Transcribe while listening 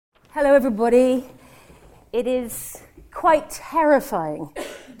Hello, everybody. It is quite terrifying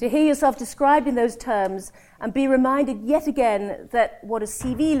to hear yourself described in those terms and be reminded yet again that what a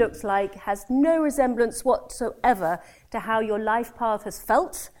CV looks like has no resemblance whatsoever to how your life path has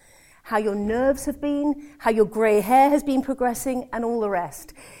felt, how your nerves have been, how your grey hair has been progressing, and all the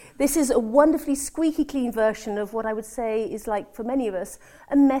rest. This is a wonderfully squeaky clean version of what I would say is, like, for many of us,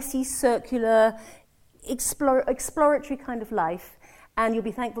 a messy, circular, exploratory kind of life. And you'll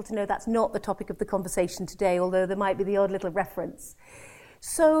be thankful to know that's not the topic of the conversation today, although there might be the odd little reference.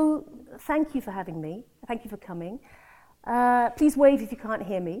 So thank you for having me. Thank you for coming. Please wave if you can't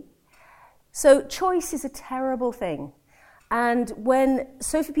hear me. So choice is a terrible thing. And when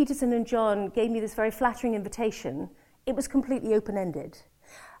Sophie Peterson and John gave me this very flattering invitation, it was completely open-ended.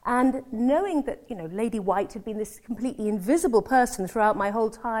 And knowing that, Lady White had been this completely invisible person throughout my whole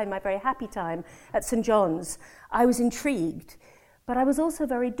time, my very happy time at St. John's, I was intrigued. But I was also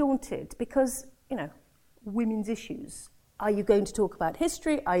very daunted because, women's issues. Are you going to talk about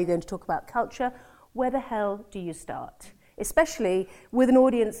history? Are you going to talk about culture? Where the hell do you start? Especially with an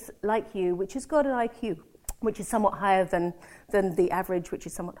audience like you, which has got an IQ, which is somewhat higher than the average, which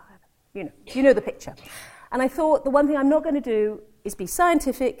is somewhat higher than, you know the picture. And I thought the one thing I'm not going to do is be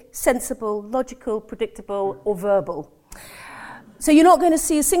scientific, sensible, logical, predictable, or verbal. So you're not going to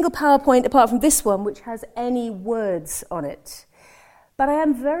see a single PowerPoint apart from this one, which has any words on it. But I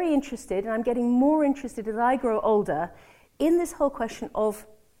am very interested, and I'm getting more interested as I grow older, in this whole question of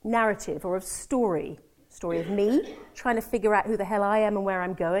narrative or of story. Story of me, trying to figure out who the hell I am and where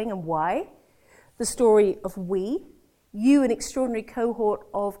I'm going and why. The story of we, you, an extraordinary cohort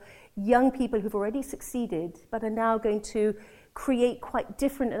of young people who've already succeeded but are now going to create quite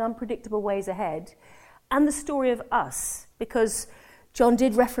different and unpredictable ways ahead. And the story of us, because John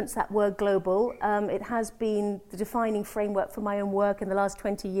did reference that word global. It has been the defining framework for my own work in the last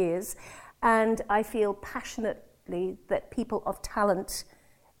 20 years. And I feel passionately that people of talent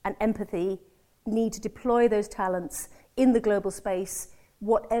and empathy need to deploy those talents in the global space,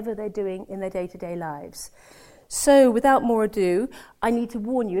 whatever they're doing in their day-to-day lives. So without more ado, I need to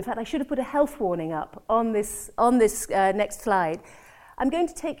warn you. In fact, I should have put a health warning up on this next slide. I'm going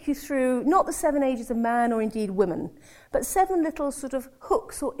to take you through not the 7 ages of man or indeed women, but 7 little sort of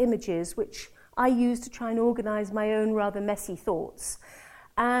hooks or images which I use to try and organise my own rather messy thoughts.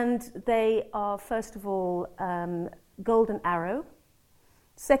 And they are, first of all, golden arrow.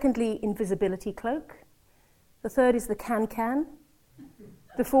 Secondly, invisibility cloak. The third is the can-can.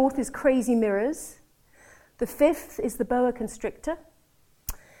 The fourth is crazy mirrors. The fifth is the boa constrictor.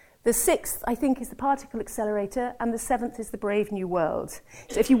 The sixth, I think, is the particle accelerator, and the seventh is the brave new world.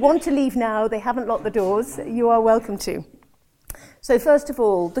 So if you want to leave now, they haven't locked the doors, you are welcome to. So first of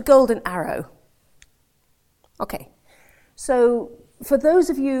all, the golden arrow. Okay, so for those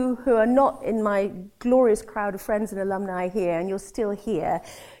of you who are not in my glorious crowd of friends and alumni here, and you're still here,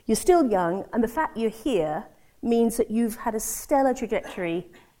 you're still young, and the fact you're here means that you've had a stellar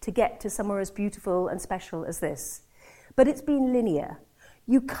trajectory to get to somewhere as beautiful and special as this. But it's been linear.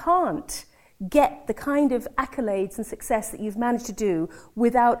 You can't get the kind of accolades and success that you've managed to do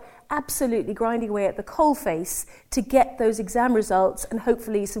without absolutely grinding away at the coalface to get those exam results and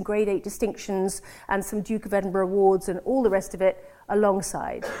hopefully some grade 8 distinctions and some Duke of Edinburgh awards and all the rest of it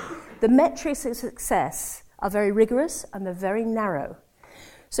alongside. The metrics of success are very rigorous and they're very narrow.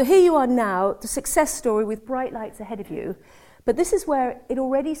 So here you are now, the success story with bright lights ahead of you, but this is where it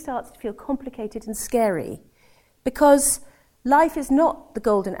already starts to feel complicated and scary because life is not the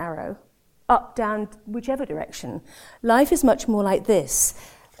golden arrow, up, down, whichever direction. Life is much more like this.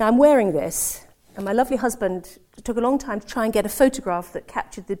 Now, I'm wearing this, and my lovely husband took a long time to try and get a photograph that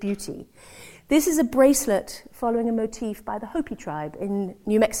captured the beauty. This is a bracelet following a motif by the Hopi tribe in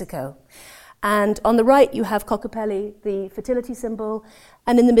New Mexico. And on the right, you have Kokopelli, the fertility symbol,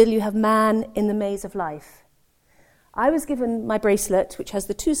 and in the middle, you have man in the maze of life. I was given my bracelet, which has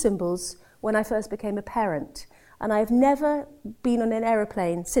the 2 symbols, when I first became a parent. And I've never been on an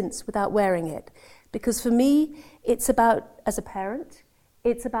aeroplane since without wearing it. Because for me, it's about, as a parent,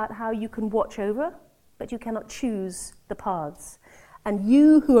 it's about how you can watch over, but you cannot choose the paths. And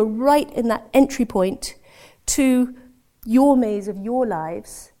you who are right in that entry point to your maze of your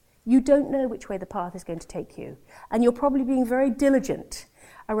lives, you don't know which way the path is going to take you. And you're probably being very diligent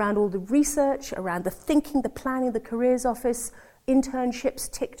around all the research, around the thinking, the planning, the careers office, internships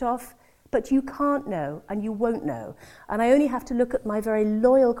ticked off, but you can't know and you won't know. And I only have to look at my very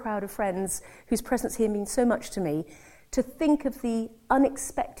loyal crowd of friends whose presence here means so much to me to think of the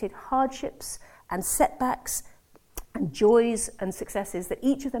unexpected hardships and setbacks and joys and successes that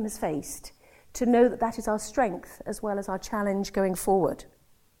each of them has faced, to know that that is our strength as well as our challenge going forward.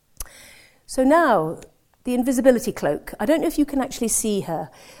 So now, the invisibility cloak. I don't know if you can actually see her.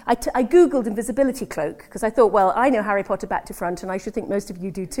 I Googled invisibility cloak because I thought, well, I know Harry Potter back to front and I should think most of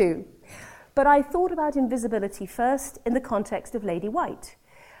you do too. But I thought about invisibility first in the context of Lady White.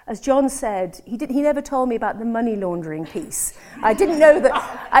 As John said, he never told me about the money laundering piece. I didn't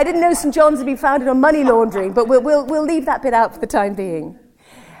know St. John's had been founded on money laundering, but we'll leave that bit out for the time being.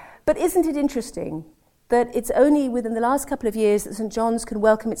 But isn't it interesting that it's only within the last couple of years that St. John's can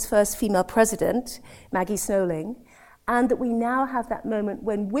welcome its first female president, Maggie Snowling, and that we now have that moment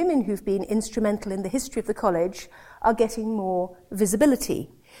when women who've been instrumental in the history of the college are getting more visibility.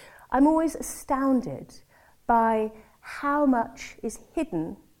 I'm always astounded by how much is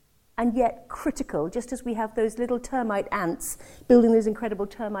hidden and yet critical, just as we have those little termite ants building those incredible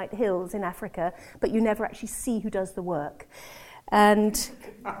termite hills in Africa, but you never actually see who does the work. And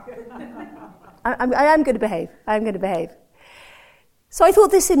I am going to behave. I'm going to behave. So I thought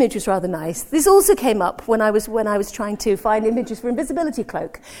this image was rather nice. This also came up when I was trying to find images for invisibility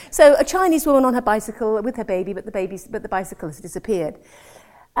cloak. So a Chinese woman on her bicycle with her baby, but the bicycle has disappeared.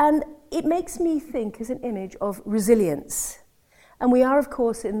 And it makes me think as an image of resilience. And we are, of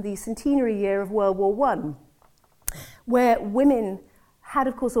course, in the centenary year of World War I, where women had,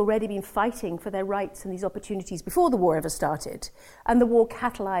 of course, already been fighting for their rights and these opportunities before the war ever started. And the war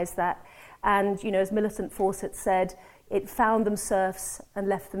catalyzed that. And, as Millicent Fawcett said, it found them serfs and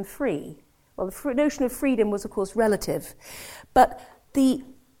left them free. Well, the notion of freedom was, of course, relative. But the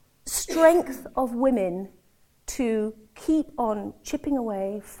strength of women to keep on chipping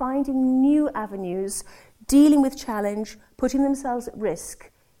away, finding new avenues, dealing with challenge, putting themselves at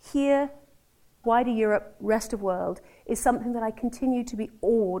risk, here, wider Europe, rest of world, is something that I continue to be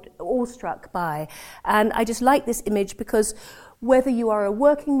awestruck by. And I just like this image because whether you are a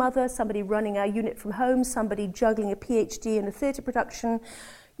working mother, somebody running a unit from home, somebody juggling a PhD in a theatre production,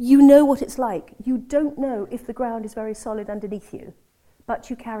 you know what it's like. You don't know if the ground is very solid underneath you, but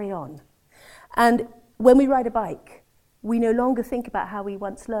you carry on. And when we ride a bike, we no longer think about how we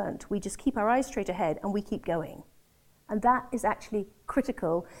once learnt. We just keep our eyes straight ahead and we keep going. And that is actually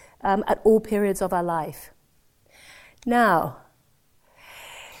critical at all periods of our life. Now,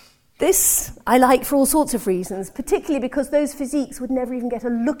 this I like for all sorts of reasons, particularly because those physiques would never even get a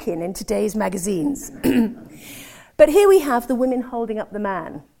look in today's magazines. But here we have the women holding up the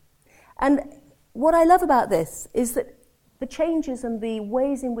man. And what I love about this is that the changes and the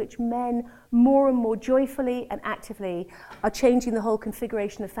ways in which men more and more joyfully and actively are changing the whole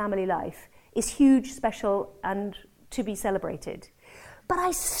configuration of family life is huge, special, and to be celebrated. But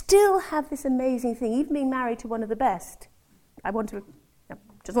I still have this amazing thing, even being married to one of the best.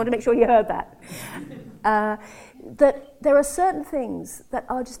 Just want to make sure you heard that. That there are certain things that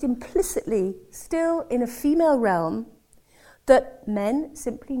are just implicitly still in a female realm that men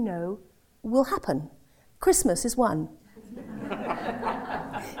simply know will happen. Christmas is one.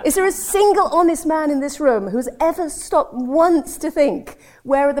 Is there a single honest man in this room who's ever stopped once to think,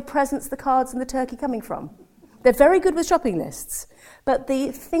 where are the presents, the cards, and the turkey coming from? They're very good with shopping lists, but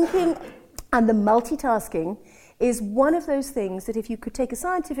the thinking and the multitasking is one of those things that if you could take a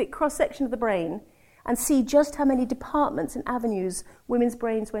scientific cross-section of the brain and see just how many departments and avenues women's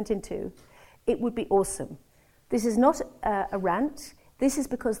brains went into, it would be awesome. This is not a rant. This is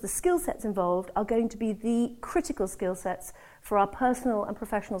because the skill sets involved are going to be the critical skill sets for our personal and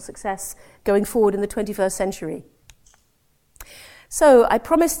professional success going forward in the 21st century. So I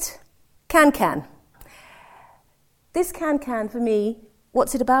promised Can. This Can, for me,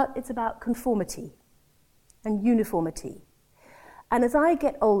 what's it about? It's about conformity and uniformity. And as I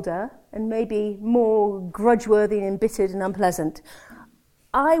get older and maybe more grudge-worthy and embittered and unpleasant,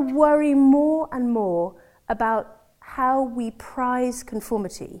 I worry more and more about how we prize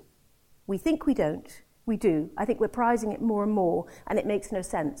conformity. We think we don't. We do. I think we're prizing it more and more, and it makes no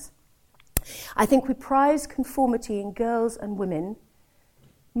sense. I think we prize conformity in girls and women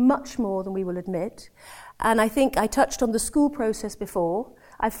much more than we will admit. And I think I touched on the school process before.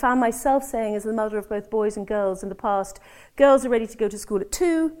 I've found myself saying, as the mother of both boys and girls in the past, girls are ready to go to school at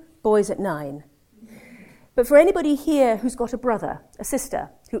 2, boys at 9. But for anybody here who's got a brother, a sister,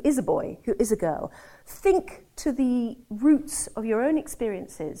 who is a boy, who is a girl, think to the roots of your own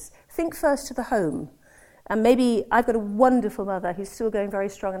experiences. Think first to the home. And maybe I've got a wonderful mother who's still going very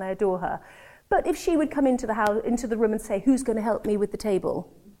strong and I adore her. But if she would come into the house, into the room and say, who's going to help me with the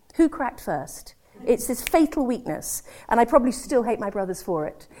table? Who cracked first? It's this fatal weakness, and I probably still hate my brothers for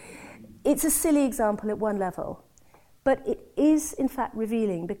it. It's a silly example at one level, but it is, in fact,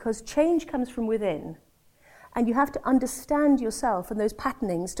 revealing because change comes from within. And you have to understand yourself and those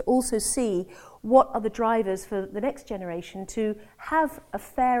patternings to also see what are the drivers for the next generation to have a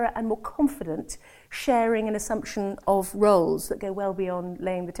fairer and more confident sharing and assumption of roles that go well beyond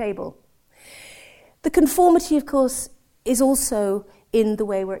laying the table. The conformity, of course, is also in the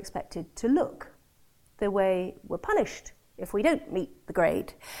way we're expected to look, the way we're punished if we don't meet the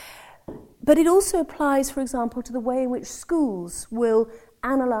grade. But it also applies, for example, to the way in which schools will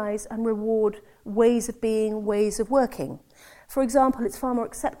analyse and reward ways of being, ways of working. For example, it's far more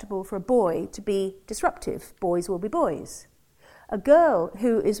acceptable for a boy to be disruptive. Boys will be boys. A girl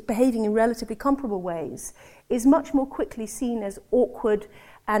who is behaving in relatively comparable ways is much more quickly seen as awkward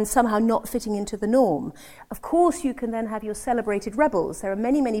and somehow not fitting into the norm. Of course, you can then have your celebrated rebels. There are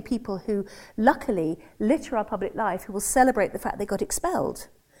many, many people who, luckily, litter our public life who will celebrate the fact they got expelled.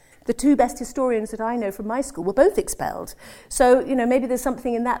 The two best historians that I know from my school were both expelled. So, maybe there's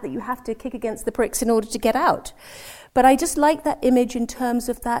something in that you have to kick against the pricks in order to get out. But I just like that image in terms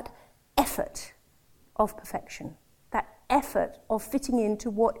of that effort of perfection, that effort of fitting into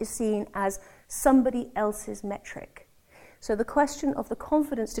what is seen as somebody else's metric. So the question of the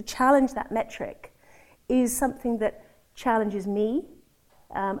confidence to challenge that metric is something that challenges me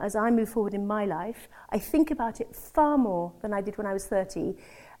as I move forward in my life. I think about it far more than I did when I was 30,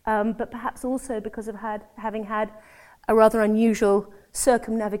 but perhaps also because of having had a rather unusual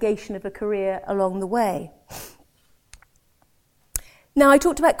circumnavigation of a career along the way. Now, I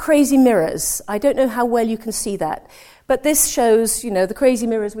talked about crazy mirrors. I don't know how well you can see that, but this shows, the crazy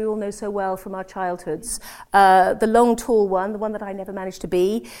mirrors we all know so well from our childhoods. The long, tall one, the one that I never managed to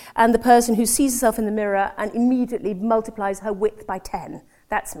be, and the person who sees herself in the mirror and immediately multiplies her width by 10.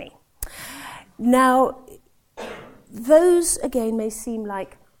 That's me. Now, those, again, may seem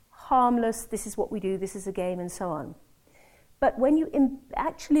like harmless, this is what we do, this is a game, and so on. But when you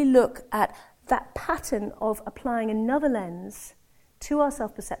actually look at that pattern of applying another lens to our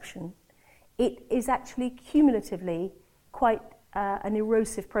self-perception, it is actually cumulatively quite an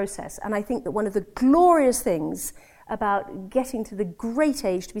erosive process. And I think that one of the glorious things about getting to the great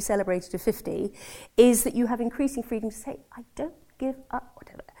age to be celebrated at 50 is that you have increasing freedom to say, I don't give up,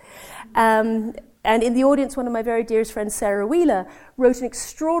 whatever. And in the audience, one of my very dearest friends, Sarah Wheeler, wrote an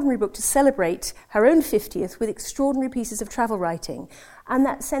extraordinary book to celebrate her own 50th with extraordinary pieces of travel writing. And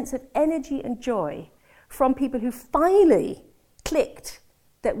that sense of energy and joy from people who finally clicked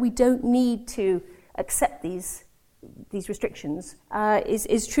that we don't need to accept these restrictions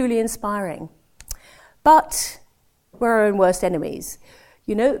is truly inspiring. But we're our own worst enemies.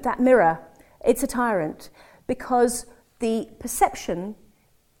 That mirror, it's a tyrant because the perception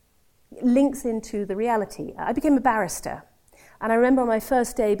links into the reality. I became a barrister, and I remember on my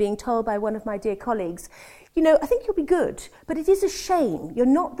first day being told by one of my dear colleagues, I think you'll be good, but it is a shame you're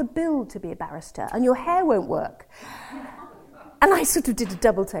not the build to be a barrister and your hair won't work. And I sort of did a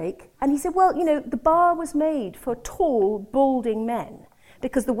double take. And he said, well, the bar was made for tall, balding men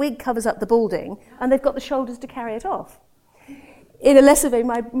because the wig covers up the balding and they've got the shoulders to carry it off. In a lesser vein,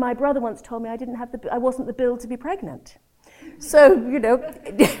 my brother once told me I wasn't the build to be pregnant. So,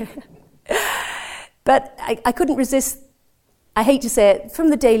 but I couldn't resist, I hate to say it, from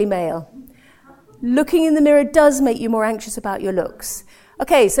the Daily Mail. Looking in the mirror does make you more anxious about your looks.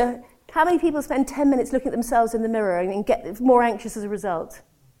 Okay, so how many people spend 10 minutes looking at themselves in the mirror and get more anxious as a result?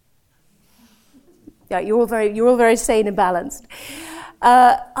 Yeah, you're all very sane and balanced.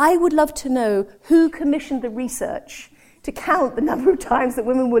 I would love to know who commissioned the research to count the number of times that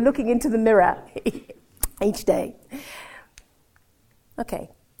women were looking into the mirror each day. Okay,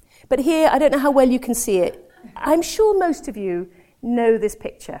 but here, I don't know how well you can see it. I'm sure most of you know this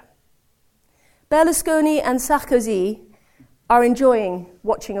picture. Berlusconi and Sarkozy are enjoying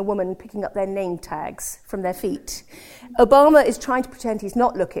watching a woman picking up their name tags from their feet. Obama is trying to pretend he's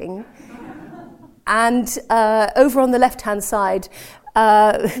not looking. And over on the left-hand side,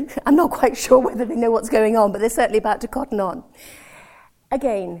 I'm not quite sure whether they know what's going on, but they're certainly about to cotton on.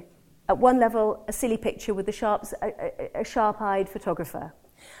 Again, at one level, a silly picture with a sharp-eyed photographer.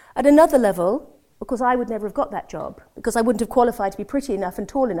 At another level, because I would never have got that job, because I wouldn't have qualified to be pretty enough and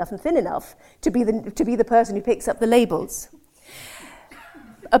tall enough and thin enough to be the person who picks up the labels.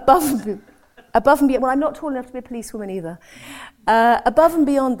 Above and beyond, well, I'm not tall enough to be a policewoman either. Above and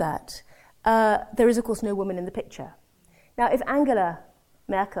beyond that, there is, of course, no woman in the picture. Now, if Angela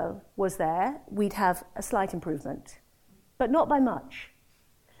Merkel was there, we'd have a slight improvement, but not by much.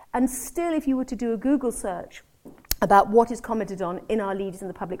 And still, if you were to do a Google search about what is commented on in our leaders in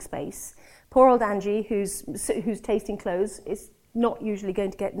the public space, poor old Angie, whose taste in clothes is not usually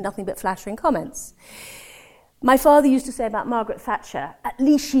going to get nothing but flattering comments. My father used to say about Margaret Thatcher, at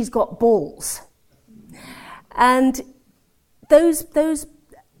least she's got balls. And those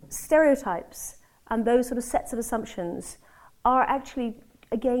stereotypes and those sort of sets of assumptions are actually,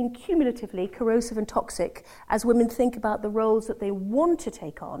 again, cumulatively corrosive and toxic as women think about the roles that they want to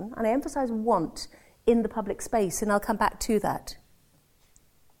take on, and I emphasize want, in the public space, and I'll come back to that.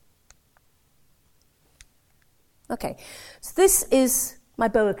 Okay, so this is my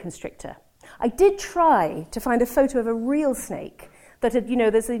boa constrictor. I did try to find a photo of a real snake that had,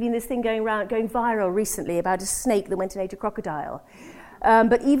 there's been this thing going viral recently about a snake that went and ate a crocodile.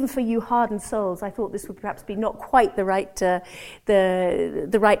 But even for you hardened souls, I thought this would perhaps be not quite the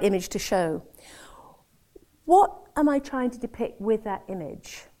right image to show. What am I trying to depict with that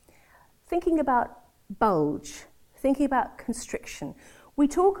image? Thinking about bulge, thinking about constriction. We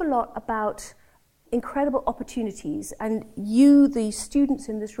talk a lot about incredible opportunities, and you, the students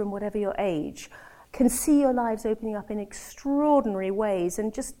in this room, whatever your age, can see your lives opening up in extraordinary ways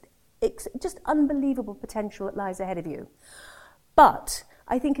and just unbelievable potential that lies ahead of you. But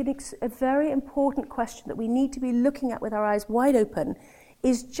I think a very important question that we need to be looking at with our eyes wide open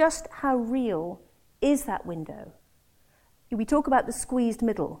is just how real is that window? We talk about the squeezed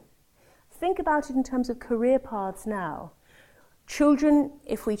middle. Think about it in terms of career paths now. Children,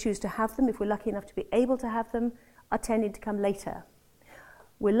 if we choose to have them, if we're lucky enough to be able to have them, are tending to come later.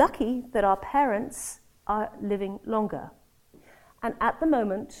 We're lucky that our parents are living longer. And at the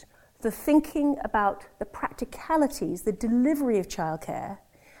moment, the thinking about the practicalities, the delivery of childcare,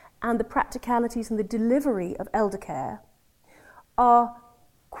 and the practicalities and the delivery of elder care are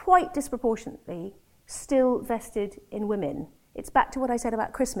quite disproportionately still vested in women. It's back to what I said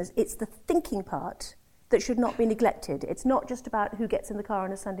about Christmas. It's the thinking part that should not be neglected. It's not just about who gets in the car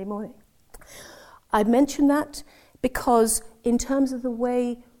on a Sunday morning. I mention that because in terms of the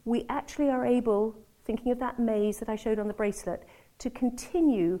way we actually are able, thinking of that maze that I showed on the bracelet, to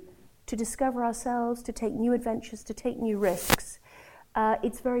continue to discover ourselves, to take new adventures, to take new risks,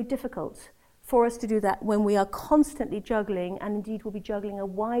 it's very difficult for us to do that when we are constantly juggling, and indeed will be juggling a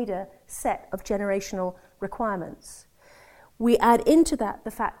wider set of generational requirements. We add into that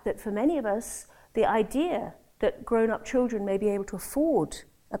the fact that for many of us, the idea that grown-up children may be able to afford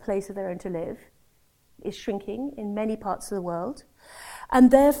a place of their own to live is shrinking in many parts of the world.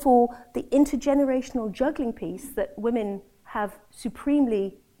 And therefore, the intergenerational juggling piece that women have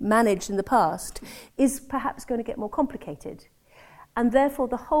supremely managed in the past is perhaps going to get more complicated. And therefore,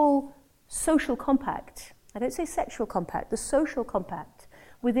 the whole social compact, I don't say sexual compact, the social compact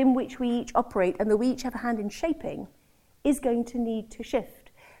within which we each operate and that we each have a hand in shaping is going to need to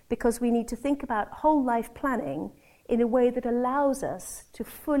shift, because we need to think about whole life planning in a way that allows us to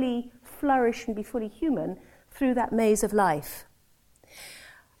fully flourish and be fully human through that maze of life.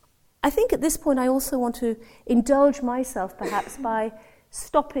 I think at this point I also want to indulge myself perhaps by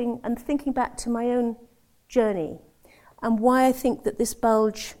stopping and thinking back to my own journey and why I think that this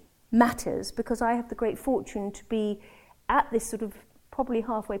bulge matters, because I have the great fortune to be at this sort of probably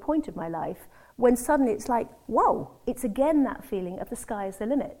halfway point of my life when suddenly it's like, whoa, it's again that feeling of the sky is the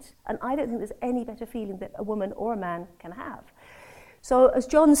limit. And I don't think there's any better feeling that a woman or a man can have. So as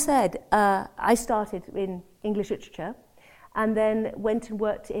John said, I started in English literature and then went and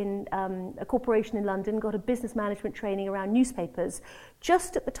worked in a corporation in London, got a business management training around newspapers,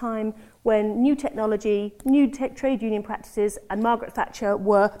 just at the time when new technology, new trade union practices and Margaret Thatcher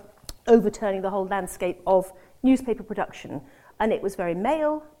were overturning the whole landscape of newspaper production. And it was very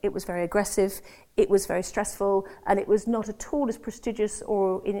male, it was very aggressive, it was very stressful, and it was not at all as prestigious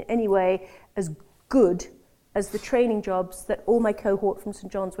or in any way as good as the training jobs that all my cohort from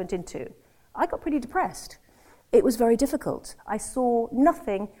St John's went into. I got pretty depressed. It was very difficult. I saw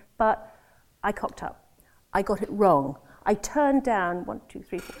nothing but I cocked up. I got it wrong. I turned down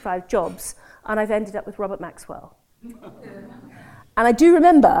 5 jobs, and I've ended up with Robert Maxwell. And I do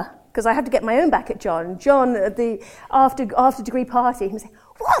remember, because I had to get my own back at John. John, at the after degree party, he was saying,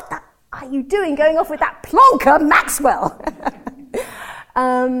 "What are you doing going off with that plonker Maxwell?"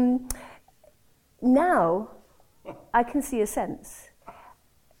 Now, I can see a sense.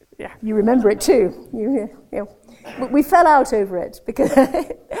 Yeah, you remember it too. We fell out over it because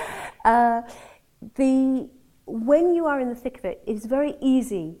when you are in the thick of it, it's very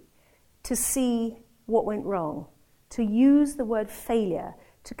easy to see what went wrong, to use the word failure,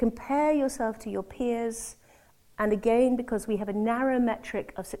 to compare yourself to your peers, and again, because we have a narrow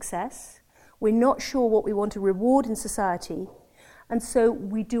metric of success, we're not sure what we want to reward in society, and so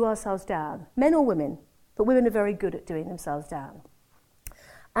we do ourselves down, men or women, but women are very good at doing themselves down.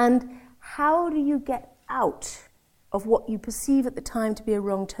 And how do you get out of what you perceive at the time to be a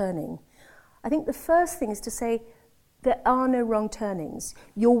wrong turning? I think the first thing is to say, there are no wrong turnings.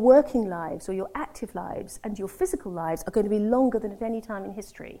 Your working lives or your active lives and your physical lives are going to be longer than at any time in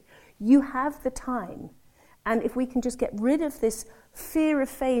history. You have the time. And if we can just get rid of this fear of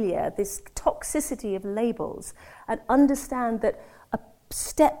failure, this toxicity of labels, and understand that a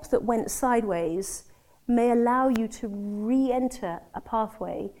step that went sideways may allow you to re-enter a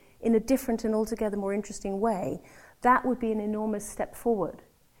pathway in a different and altogether more interesting way, that would be an enormous step forward.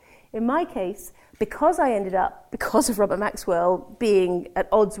 In my case, because of Robert Maxwell being at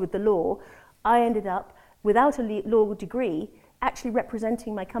odds with the law, I ended up, without a law degree, actually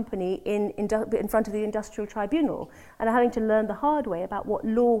representing my company in front of the Industrial Tribunal and having to learn the hard way about what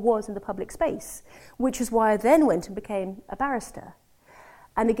law was in the public space, which is why I then went and became a barrister.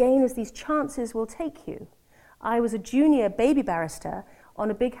 And again, as these chances will take you, I was a junior baby barrister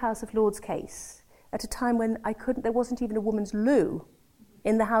on a big House of Lords case at a time when there wasn't even a woman's loo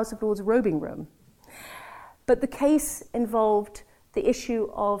in the House of Lords robing room. But the case involved the issue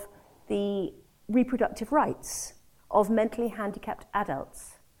of the reproductive rights of mentally handicapped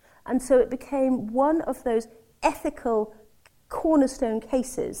adults. And so it became one of those ethical cornerstone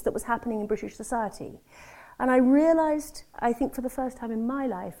cases that was happening in British society. And I realized, I think for the first time in my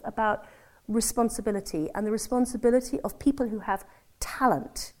life, about responsibility and the responsibility of people who have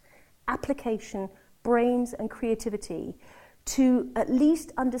talent, application, brains and creativity to at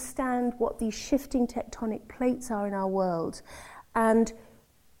least understand what these shifting tectonic plates are in our world and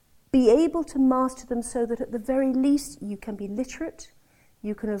be able to master them so that at the very least you can be literate,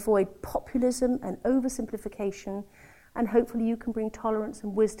 you can avoid populism and oversimplification, and hopefully you can bring tolerance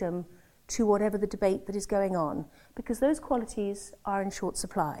and wisdom to whatever the debate that is going on, because those qualities are in short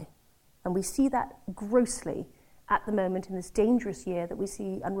supply. And we see that grossly at the moment in this dangerous year that we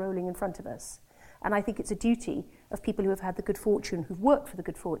see unrolling in front of us. And I think it's a duty of people who have had the good fortune, who've worked for the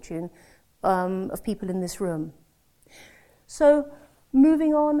good fortune of people in this room. So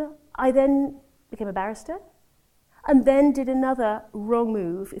moving on, I then became a barrister and then did another wrong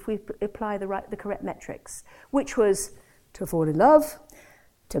move, if we apply the correct metrics, which was to fall in love,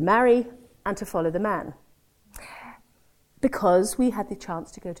 to marry, and to follow the man, because we had the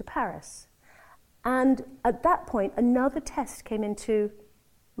chance to go to Paris. And at that point, another test came into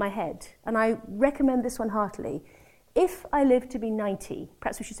my head, and I recommend this one heartily. If I live to be 90,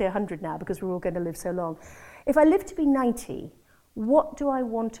 perhaps we should say 100 now because we're all going to live so long. If I live to be 90, what do I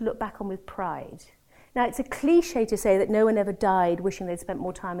want to look back on with pride? Now, it's a cliche to say that no one ever died wishing they'd spent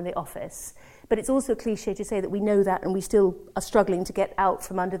more time in the office, but it's also a cliche to say that we know that and we still are struggling to get out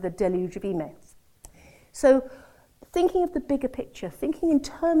from under the deluge of emails. So, thinking of the bigger picture, thinking in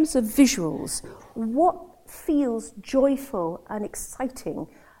terms of visuals, what feels joyful and exciting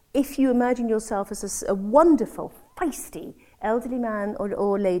if you imagine yourself as a wonderful, feisty elderly man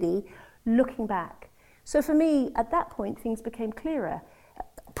or lady looking back? So for me, at that point, things became clearer.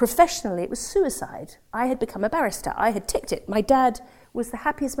 Professionally, it was suicide. I had become a barrister. I had ticked it. My dad was the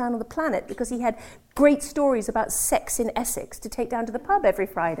happiest man on the planet because he had great stories about sex in Essex to take down to the pub every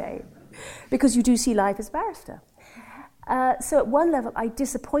Friday, because you do see life as a barrister. So at one level, I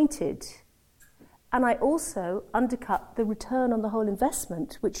disappointed, and I also undercut the return on the whole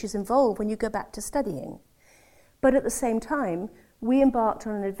investment which is involved when you go back to studying. But at the same time, we embarked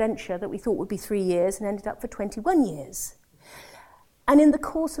on an adventure that we thought would be 3 years and ended up for 21 years. And in the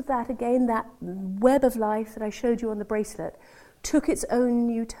course of that, again, that web of life that I showed you on the bracelet took its own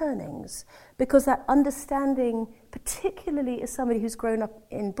new turnings, because that understanding, particularly as somebody who's grown up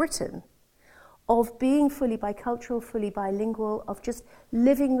in Britain, of being fully bicultural, fully bilingual, of just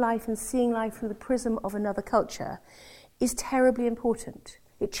living life and seeing life through the prism of another culture, is terribly important.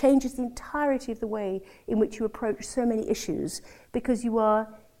 It changes the entirety of the way in which you approach so many issues, because you are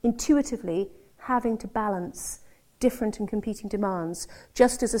intuitively having to balance different and competing demands,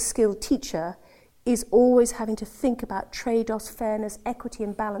 just as a skilled teacher is always having to think about trade-offs, fairness, equity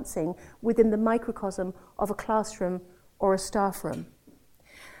and balancing within the microcosm of a classroom or a staff room.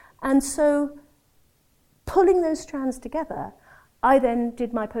 And so, pulling those strands together, I then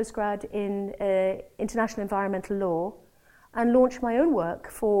did my postgrad in international environmental law and launched my own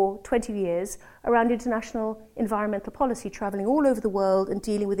work for 20 years around international environmental policy, travelling all over the world and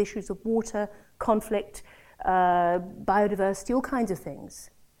dealing with issues of water, conflict, biodiversity, all kinds of things.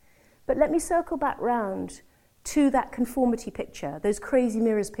 But let me circle back round to that conformity picture, those crazy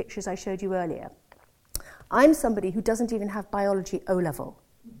mirrors pictures I showed you earlier. I'm somebody who doesn't even have biology O-level,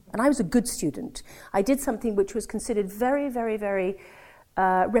 and I was a good student. I did something which was considered very, very, very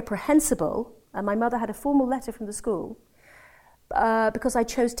reprehensible, and my mother had a formal letter from the school because I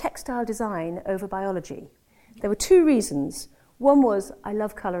chose textile design over biology. There were two reasons. One was I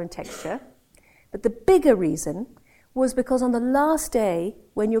love colour and texture, but the bigger reason was because on the last day,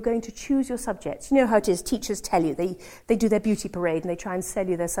 when you're going to choose your subjects, you know how it is, teachers tell you, they do their beauty parade and they try and sell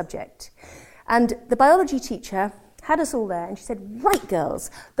you their subject. And the biology teacher had us all there and she said, right girls,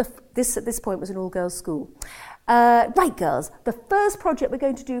 this at this point was an all-girls school, right girls, the first project we're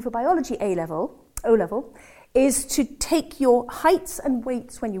going to do for biology O-level, is to take your heights and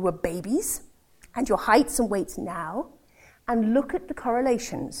weights when you were babies and your heights and weights now and look at the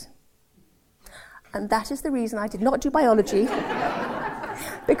correlations. And that is the reason I did not do biology,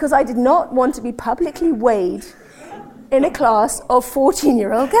 because I did not want to be publicly weighed in a class of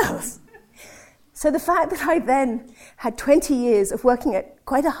 14-year-old girls. So the fact that I then had 20 years of working at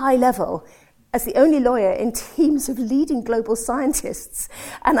quite a high level as the only lawyer in teams of leading global scientists,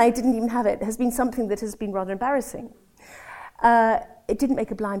 and I didn't even have it, has been something that has been rather embarrassing. It didn't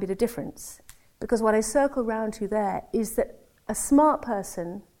make a blind bit of difference, because what I circle round to there is that a smart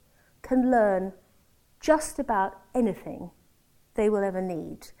person can learn just about anything they will ever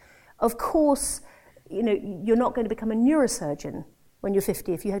need. Of course, you're not going to become a neurosurgeon when you're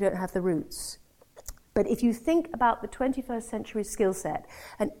 50 if you don't have the roots. But if you think about the 21st century skill set,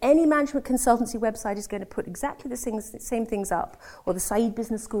 and any management consultancy website is going to put exactly the same things up, or the Said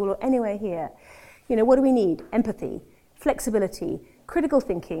Business School, or anywhere here, what do we need? Empathy, flexibility, critical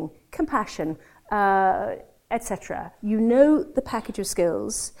thinking, compassion, etc. You know the package of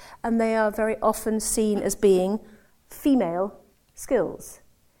skills, and they are very often seen as being female skills.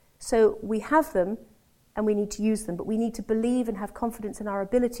 So we have them, and we need to use them, but we need to believe and have confidence in our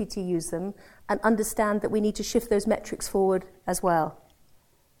ability to use them and understand that we need to shift those metrics forward as well.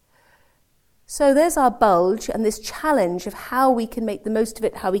 So there's our bulge and this challenge of how we can make the most of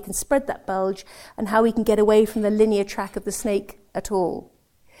it, how we can spread that bulge, and how we can get away from the linear track of the snake at all.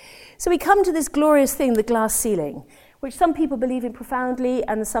 So we come to this glorious thing, the glass ceiling, which some people believe in profoundly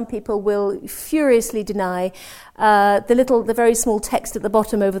and some people will furiously deny. The very small text at the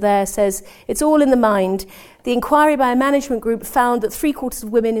bottom over there says, it's all in the mind. The inquiry by a management group found that 3/4 of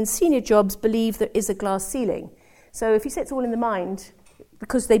women in senior jobs believe there is a glass ceiling. So if you say it's all in the mind,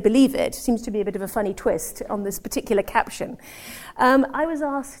 because they believe it, seems to be a bit of a funny twist on this particular caption. I was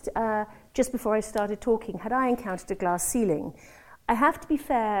asked just before I started talking, had I encountered a glass ceiling? I have to be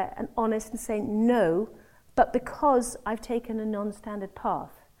fair and honest and say no, but because I've taken a non-standard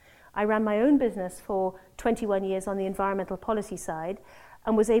path. I ran my own business for 21 years on the environmental policy side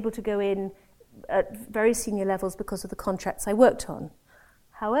and was able to go in at very senior levels because of the contracts I worked on.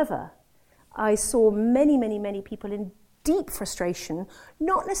 However, I saw many, many, many people in deep frustration,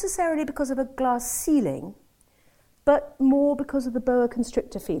 not necessarily because of a glass ceiling, but more because of the boa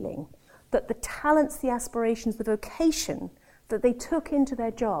constrictor feeling, that the talents, the aspirations, the vocation that they took into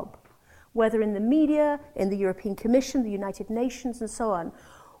their job, whether in the media, in the European Commission, the United Nations, and so on,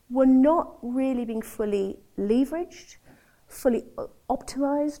 were not really being fully leveraged, fully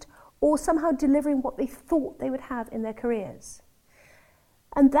optimized, or somehow delivering what they thought they would have in their careers.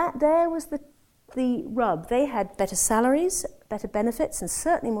 And that there was the rub. They had better salaries, better benefits, and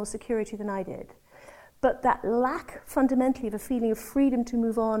certainly more security than I did. But that lack, fundamentally, of a feeling of freedom to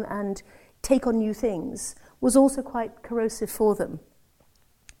move on and take on new things was also quite corrosive for them.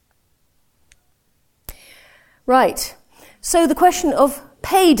 Right, so the question of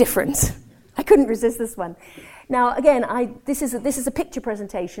pay difference. I couldn't resist this one. Now, again, this is a picture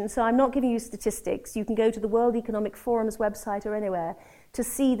presentation, so I'm not giving you statistics. You can go to the World Economic Forum's website or anywhere to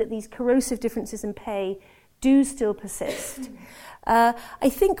see that these corrosive differences in pay do still persist. I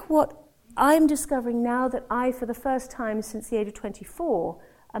think what I'm discovering now that I, for the first time since the age of 24,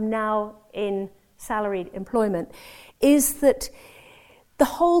 am now in salaried employment, is that the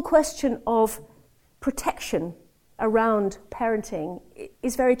whole question of protection around parenting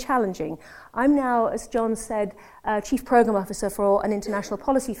is very challenging. I'm now, as John said, Chief Programme Officer for an international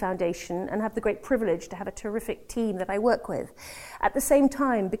policy foundation and have the great privilege to have a terrific team that I work with. At the same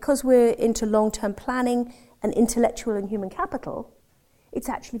time, because we're into long-term planning and intellectual and human capital, it's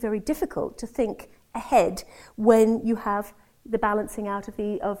actually very difficult to think ahead when you have the balancing out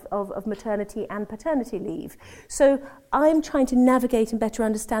of maternity and paternity leave. So I'm trying to navigate and better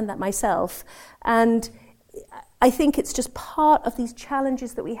understand that myself, and I think it's just part of these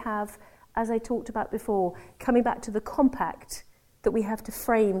challenges that we have, as I talked about before, coming back to the compact that we have to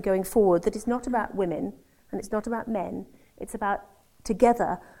frame going forward, that is not about women and it's not about men, it's about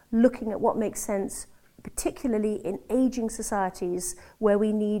together looking at what makes sense, particularly in ageing societies where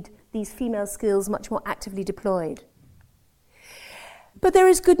we need these female skills much more actively deployed. But there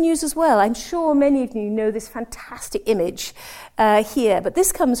is good news as well. I'm sure many of you know this fantastic image here, but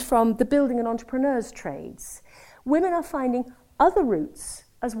this comes from the building and entrepreneurs trades. Women are finding other routes,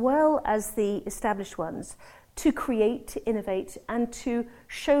 as well as the established ones, to create, to innovate, and to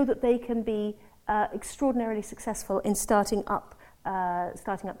show that they can be extraordinarily successful in starting up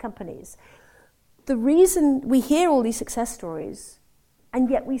companies. The reason we hear all these success stories, and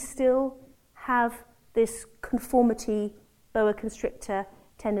yet we still have this conformity, boa constrictor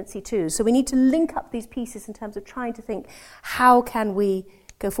tendency too. So we need to link up these pieces in terms of trying to think, how can we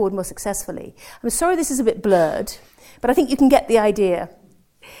go forward more successfully? I'm sorry this is a bit blurred, but I think you can get the idea.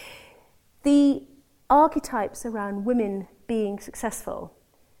 The archetypes around women being successful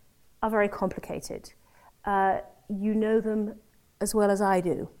are very complicated. You know them as well as I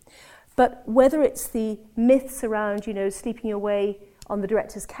do. But whether it's the myths around, sleeping away on the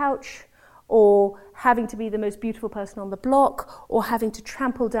director's couch, or having to be the most beautiful person on the block, or having to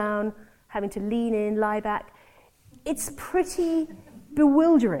trample down, having to lean in, lie back, it's pretty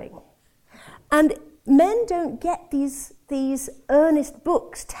bewildering. And men don't get these earnest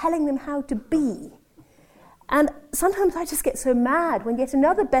books telling them how to be. And sometimes I just get so mad when yet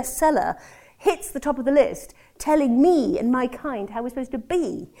another bestseller hits the top of the list, telling me and my kind how we're supposed to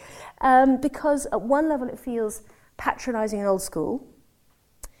be. Because at one level it feels patronizing and old school.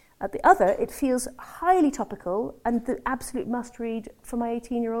 At the other, it feels highly topical and the absolute must-read for my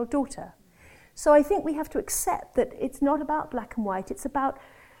 18-year-old daughter. So I think we have to accept that it's not about black and white, it's about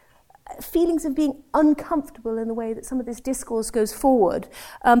feelings of being uncomfortable in the way that some of this discourse goes forward,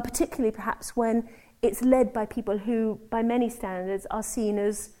 particularly perhaps when it's led by people who, by many standards, are seen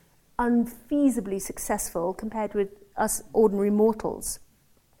as unfeasibly successful compared with us ordinary mortals.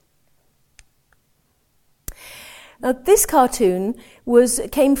 Now, this cartoon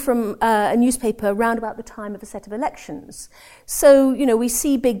came from a newspaper around about the time of a set of elections. So, we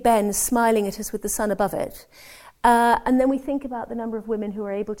see Big Ben smiling at us with the sun above it. And then we think about the number of women who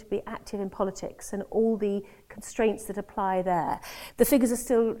are able to be active in politics and all the constraints that apply there. The figures are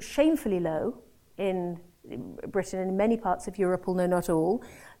still shamefully low in Britain and in many parts of Europe, although not all.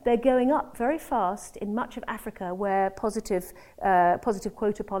 They're going up very fast in much of Africa where positive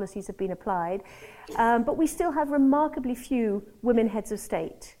quota policies have been applied. But we still have remarkably few women heads of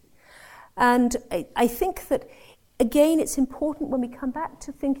state. And I think that, again, it's important when we come back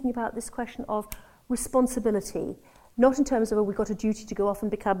to thinking about this question of responsibility, not in terms of, we've got a duty to go off and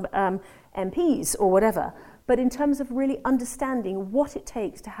become MPs or whatever, but in terms of really understanding what it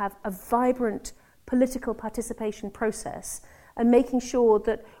takes to have a vibrant political participation process and making sure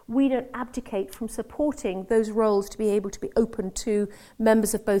that we don't abdicate from supporting those roles to be able to be open to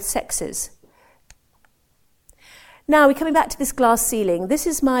members of both sexes. Now, we're coming back to this glass ceiling. This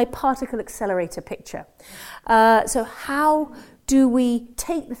is my particle accelerator picture. So how do we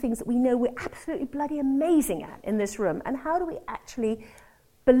take the things that we know we're absolutely bloody amazing at in this room, and how do we actually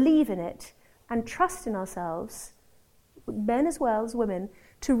believe in it and trust in ourselves, men as well as women,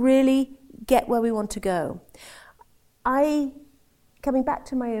 to really get where we want to go? Coming back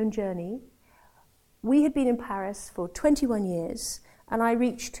to my own journey, we had been in Paris for 21 years, and I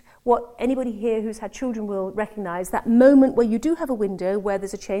reached what anybody here who's had children will recognise, that moment where you do have a window, where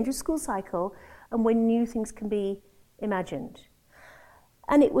there's a change of school cycle, and when new things can be imagined.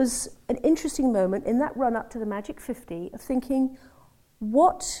 And it was an interesting moment in that run up to the Magic 50 of thinking,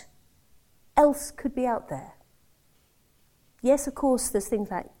 what else could be out there? Yes, of course, there's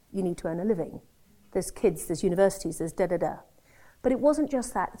things like you need to earn a living. There's kids, there's universities, there's da-da-da. But it wasn't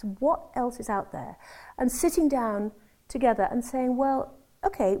just that. It's what else is out there. And sitting down together and saying, well,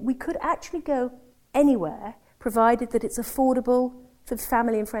 okay, we could actually go anywhere, provided that it's affordable for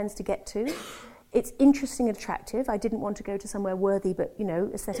family and friends to get to. It's interesting and attractive. I didn't want to go to somewhere worthy but,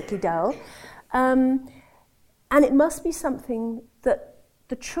 aesthetically dull. And it must be something that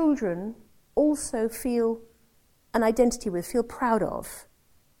the children also feel an identity with, feel proud of.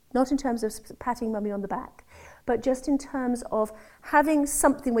 Not in terms of patting mummy on the back, but just in terms of having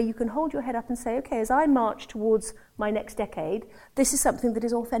something where you can hold your head up and say, okay, as I march towards my next decade, this is something that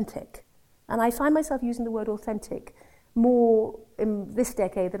is authentic. And I find myself using the word authentic more in this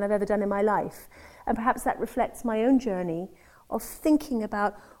decade than I've ever done in my life. And perhaps that reflects my own journey of thinking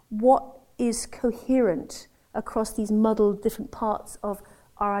about what is coherent across these muddled different parts of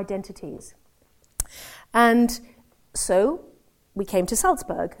our identities. And so we came to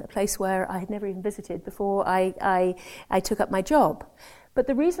Salzburg, a place where I had never even visited before I took up my job. But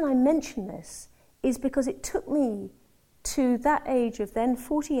the reason I mention this is because it took me to that age of then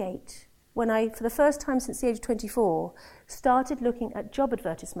 48, when I, for the first time since the age of 24, started looking at job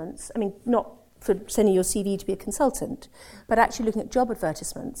advertisements. I mean, not for sending your CV to be a consultant, but actually looking at job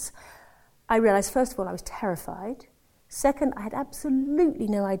advertisements. I realised, first of all, I was terrified. Second, I had absolutely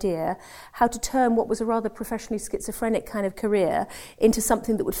no idea how to turn what was a rather professionally schizophrenic kind of career into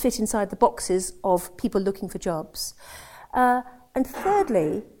something that would fit inside the boxes of people looking for jobs. And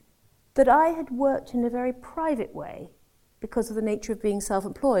thirdly, that I had worked in a very private way because of the nature of being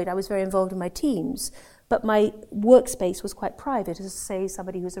self-employed. I was very involved in my teams, but my workspace was quite private. As I say,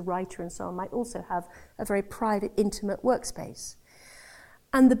 somebody who's a writer and so on might also have a very private, intimate workspace.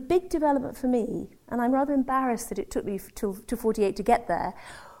 And the big development for me, and I'm rather embarrassed that it took me to 48 to get there,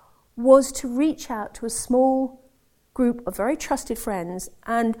 was to reach out to a small group of very trusted friends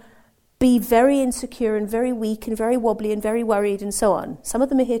and be very insecure and very weak and very wobbly and very worried and so on. Some of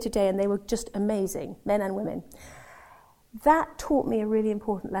them are here today and they were just amazing, men and women. That taught me a really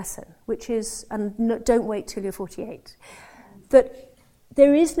important lesson, which is, and no, don't wait till you're 48, that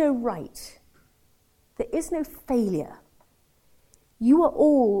there is no right, there is no failure. You are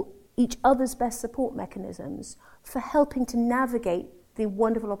all each other's best support mechanisms for helping to navigate the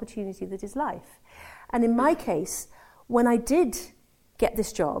wonderful opportunity that is life. And in my case, when I did get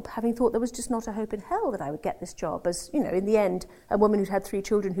this job, having thought there was just not a hope in hell that I would get this job, as, you know, in the end, a woman who'd had 3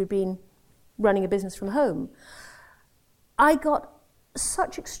 children who'd been running a business from home, I got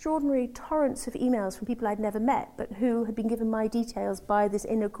such extraordinary torrents of emails from people I'd never met, but who had been given my details by this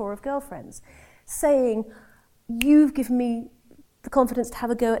inner core of girlfriends, saying, you've given me the confidence to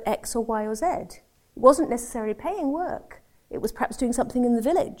have a go at X or Y or Z. It wasn't necessarily paying work. It was perhaps doing something in the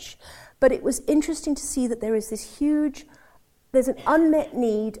village. But it was interesting to see that there is this huge, there's an unmet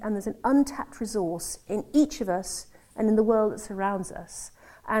need and there's an untapped resource in each of us and in the world that surrounds us.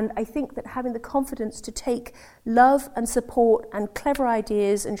 And I think that having the confidence to take love and support and clever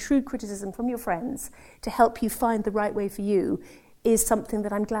ideas and shrewd criticism from your friends to help you find the right way for you is something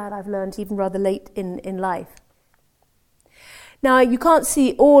that I'm glad I've learned even rather late in life. Now, you can't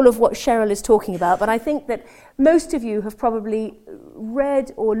see all of what Sheryl is talking about, but I think that most of you have probably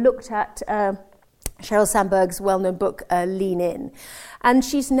read or looked at Sheryl Sandberg's well-known book, Lean In. And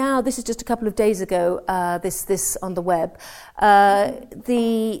she's now, this is just a couple of days ago, this on the web,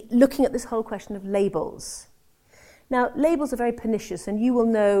 looking at this whole question of labels. Now, labels are very pernicious, and you will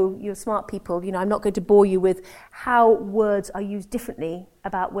know, you're smart people, you know, I'm not going to bore you with how words are used differently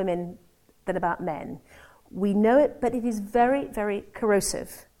about women than about men. We know it, but it is very, very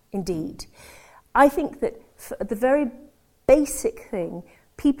corrosive indeed. I think that the very basic thing,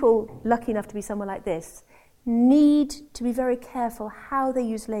 people lucky enough to be somewhere like this need to be very careful how they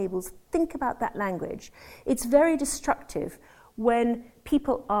use labels. Think about that language. It's very destructive when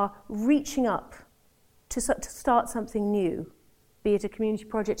people are reaching up to start something new, be it a community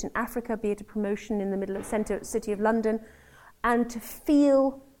project in Africa, be it a promotion in the middle of the city of London, and to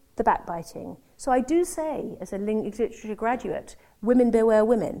feel the backbiting. So I do say, as a literature graduate, women beware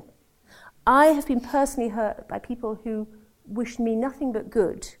women. I have been personally hurt by people who wished me nothing but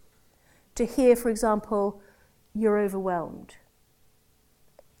good to hear, for example, you're overwhelmed.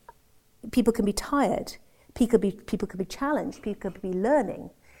 People can be tired, people can be challenged, people can be learning,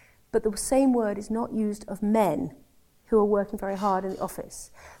 but the same word is not used of men who are working very hard in the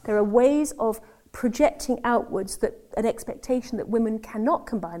office. There are ways of projecting outwards that an expectation that women cannot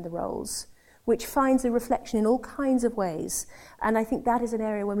combine the roles, which finds a reflection in all kinds of ways. And I think that is an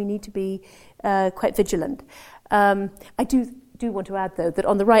area where we need to be quite vigilant. I do want to add, though, that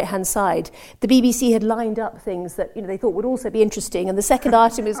on the right-hand side, the BBC had lined up things that, you know, they thought would also be interesting. And the second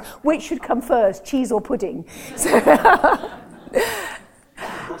item is, which should come first, cheese or pudding? So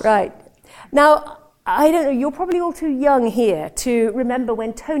right. Now, I don't know, you're probably all too young here to remember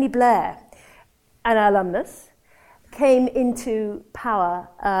when Tony Blair, an alumnus, came into power,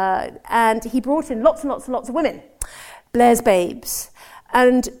 and he brought in lots and lots and lots of women, Blair's babes.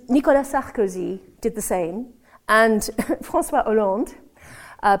 And Nicolas Sarkozy did the same, and François Hollande,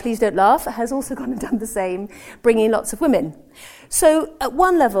 please don't laugh, has also gone and done the same, bringing in lots of women. So at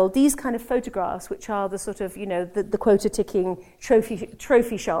one level, these kind of photographs, which are the sort of, you know, the quota-ticking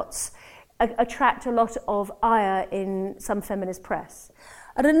trophy shots, attract a lot of ire in some feminist press.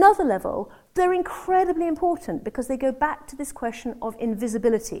 At another level, they're incredibly important because they go back to this question of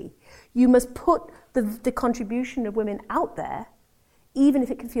invisibility. You must put the contribution of women out there, even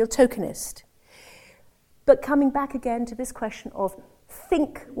if it can feel tokenist. But coming back again to this question of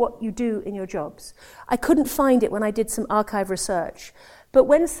think what you do in your jobs. I couldn't find it when I did some archive research, but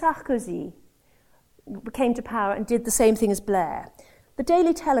when Sarkozy came to power and did the same thing as Blair, the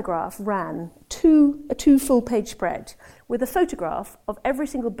Daily Telegraph ran a two full-page spread with a photograph of every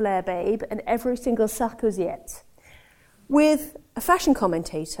single Blair babe and every single Sarkozyette, with a fashion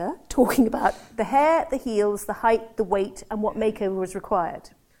commentator talking about the hair, the heels, the height, the weight, and what makeover was required.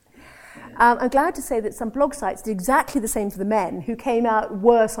 I'm glad to say that some blog sites did exactly the same for the men, who came out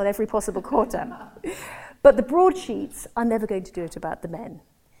worse on every possible quarter. But the broadsheets are never going to do it about the men.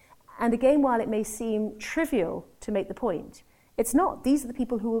 And again, while it may seem trivial to make the point, it's not. These are the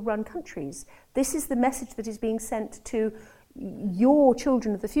people who will run countries. This is the message that is being sent to your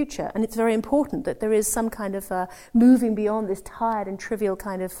children of the future. And it's very important that there is some kind of moving beyond this tired and trivial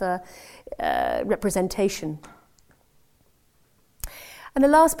kind of representation. And the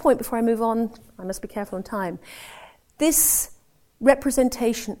last point before I move on, I must be careful on time, this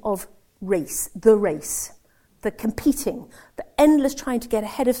representation of race, the competing, the endless trying to get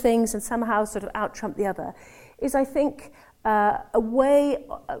ahead of things and somehow sort of out-trump the other, is, I think, a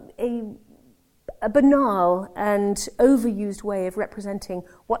banal and overused way of representing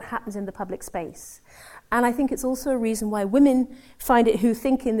what happens in the public space. And I think it's also a reason why women who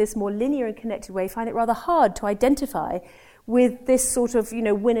think in this more linear and connected way, find it rather hard to identify with this sort of,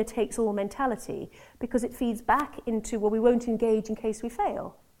 winner-takes-all mentality, because it feeds back into, well, we won't engage in case we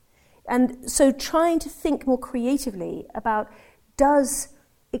fail. And so trying to think more creatively about, does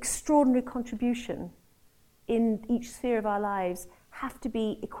extraordinary contribution in each sphere of our lives have to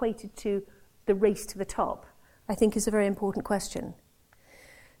be equated to the race to the top, I think is a very important question.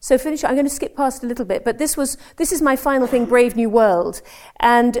 So I'm going to skip past a little bit, but this is my final thing, Brave New World.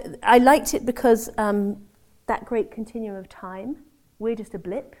 And I liked it because that great continuum of time, we're just a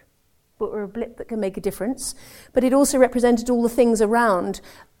blip, but we're a blip that can make a difference. But it also represented all the things around,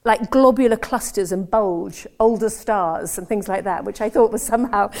 like globular clusters and bulge, older stars and things like that, which I thought was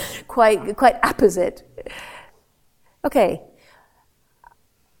somehow quite apposite. Okay,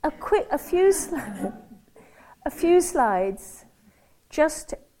 a few slides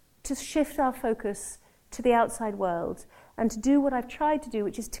just to shift our focus to the outside world and to do what I've tried to do,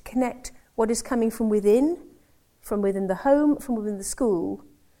 which is to connect what is coming from within the home, from within the school,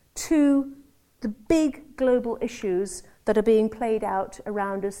 to the big global issues that are being played out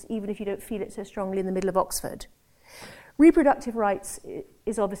around us, even if you don't feel it so strongly in the middle of Oxford. Reproductive rights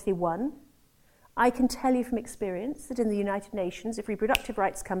is obviously one. I can tell you from experience that in the United Nations, if reproductive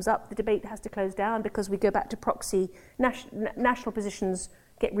rights comes up, the debate has to close down because we go back to proxy, national positions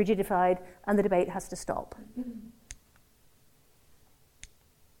get rigidified, and the debate has to stop.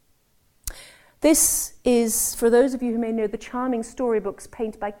 This is, for those of you who may know, the charming storybooks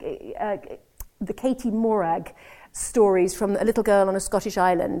painted by the Katie Morag stories from A Little Girl on a Scottish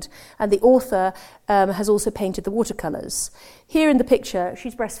Island, and the author has also painted the watercolours. Here in the picture,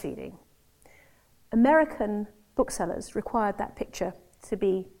 she's breastfeeding. American booksellers required that picture to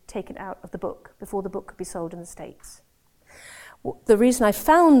be taken out of the book before the book could be sold in the States. The reason I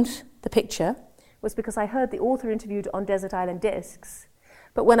found the picture was because I heard the author interviewed on Desert Island Discs,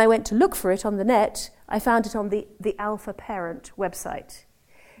 but when I went to look for it on the net, I found it on the Alpha Parent website,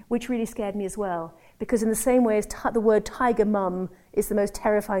 which really scared me as well, because in the same way as the word tiger mum is the most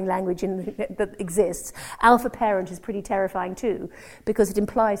terrifying language that exists, Alpha Parent is pretty terrifying too, because it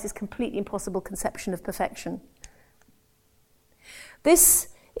implies this completely impossible conception of perfection. This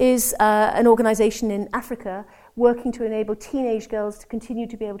is an organisation in Africa working to enable teenage girls to continue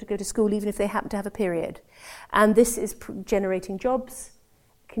to be able to go to school even if they happen to have a period. And this is generating jobs,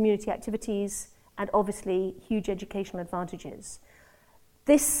 community activities, and obviously huge educational advantages.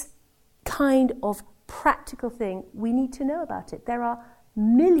 This kind of practical thing, we need to know about it. There are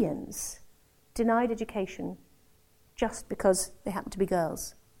millions denied education just because they happen to be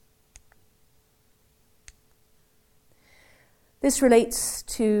girls. This relates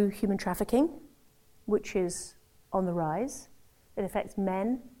to human trafficking, which is on the rise. It affects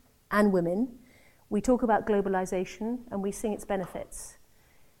men and women. We talk about globalization and we sing its benefits,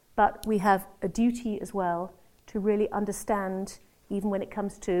 but we have a duty as well to really understand, even when it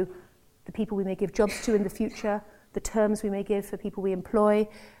comes to the people we may give jobs to in the future, the terms we may give for people we employ,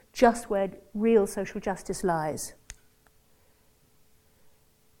 just where real social justice lies.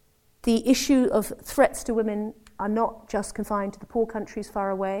 The issue of threats to women are not just confined to the poor countries far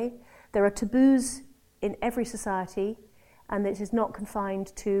away. There are taboos in every society, and this is not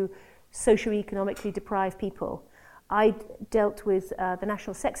confined to socioeconomically deprived people. I dealt with the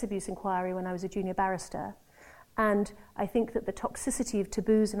National Sex Abuse Inquiry when I was a junior barrister, and I think that the toxicity of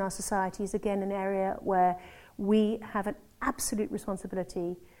taboos in our society is again an area where we have an absolute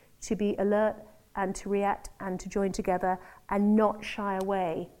responsibility to be alert and to react and to join together and not shy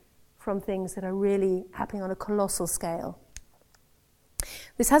away from things that are really happening on a colossal scale.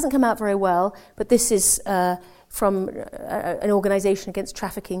 This hasn't come out very well, but this is from an organisation against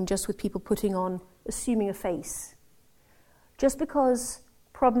trafficking, just with people assuming a face. Just because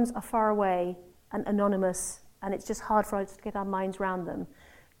problems are far away and anonymous, and it's just hard for us to get our minds around them,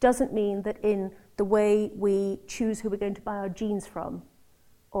 doesn't mean that in the way we choose who we're going to buy our jeans from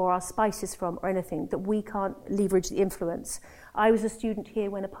or our spices from or anything, that we can't leverage the influence. I was a student here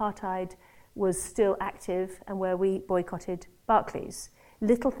when apartheid was still active and where we boycotted Barclays.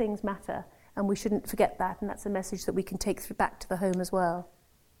 Little things matter, and we shouldn't forget that, and that's a message that we can take back to the home as well.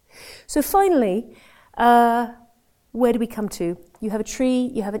 So finally, where do we come to? You have a tree,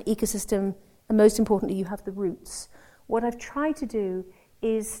 you have an ecosystem, and most importantly, you have the roots. What I've tried to do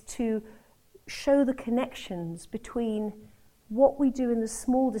is to show the connections between what we do in the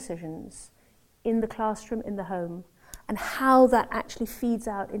small decisions in the classroom, in the home, and how that actually feeds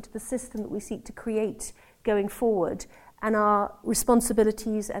out into the system that we seek to create going forward, and our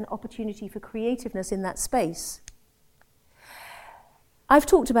responsibilities and opportunity for creativeness in that space. I've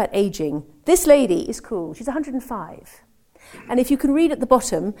talked about aging. This lady is cool. She's 105. And if you can read at the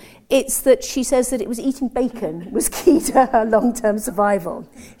bottom, it's that she says that it was eating bacon was key to her long-term survival.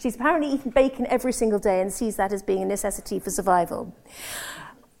 She's apparently eaten bacon every single day and sees that as being a necessity for survival.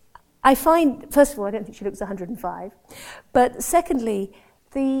 I find, first of all, I don't think she looks 105. But secondly,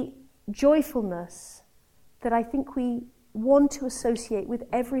 the joyfulness that I think we want to associate with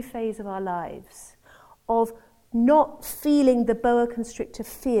every phase of our lives, of not feeling the boa constrictor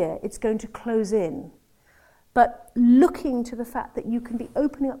fear it's going to close in, but looking to the fact that you can be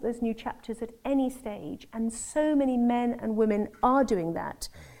opening up those new chapters at any stage, and so many men and women are doing that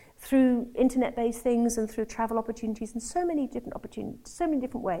through internet-based things and through travel opportunities and so many different opportunities, so many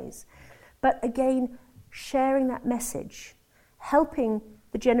different ways. But again, sharing that message, helping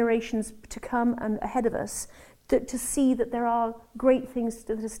the generations to come and ahead of us to see that there are great things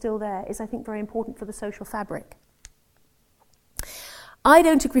that are still there is, I think, very important for the social fabric. I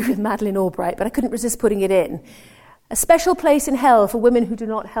don't agree with Madeleine Albright, but I couldn't resist putting it in. A special place in hell for women who do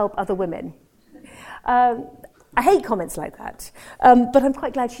not help other women. I hate comments like that, but I'm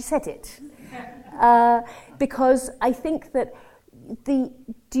quite glad she said it. Because I think that the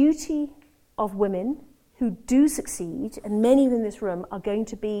duty of women who do succeed, and many in this room are going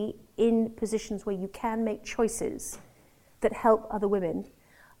to be in positions where you can make choices that help other women,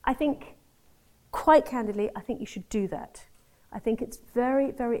 I think, quite candidly, I think you should do that. I think it's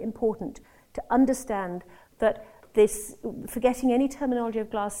very, very important to understand that this, forgetting any terminology of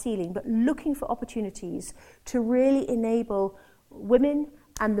glass ceiling, but looking for opportunities to really enable women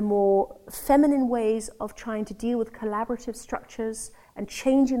and the more feminine ways of trying to deal with collaborative structures and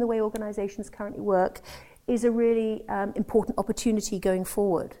changing the way organizations currently work is a really important opportunity going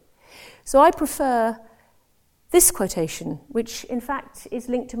forward. So I prefer this quotation, which in fact is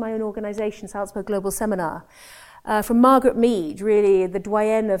linked to my own organization, Salzburg Global Seminar, from Margaret Mead, really the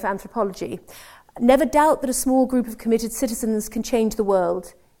doyenne of anthropology. Never doubt that a small group of committed citizens can change the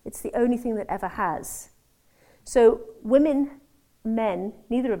world. It's the only thing that ever has. So women, men,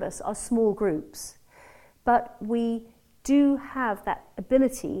 neither of us are small groups, but we do have that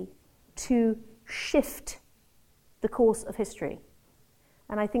ability to shift the course of history.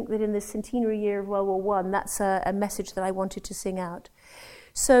 And I think that in this centenary year of World War I, that's a message that I wanted to sing out.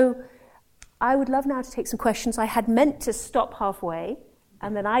 So I would love now to take some questions. I had meant to stop halfway,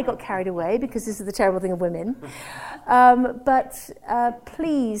 and then I got carried away because this is the terrible thing of women. But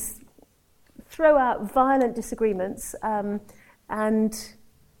please throw out violent disagreements and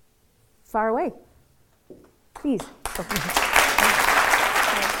fire away. Please.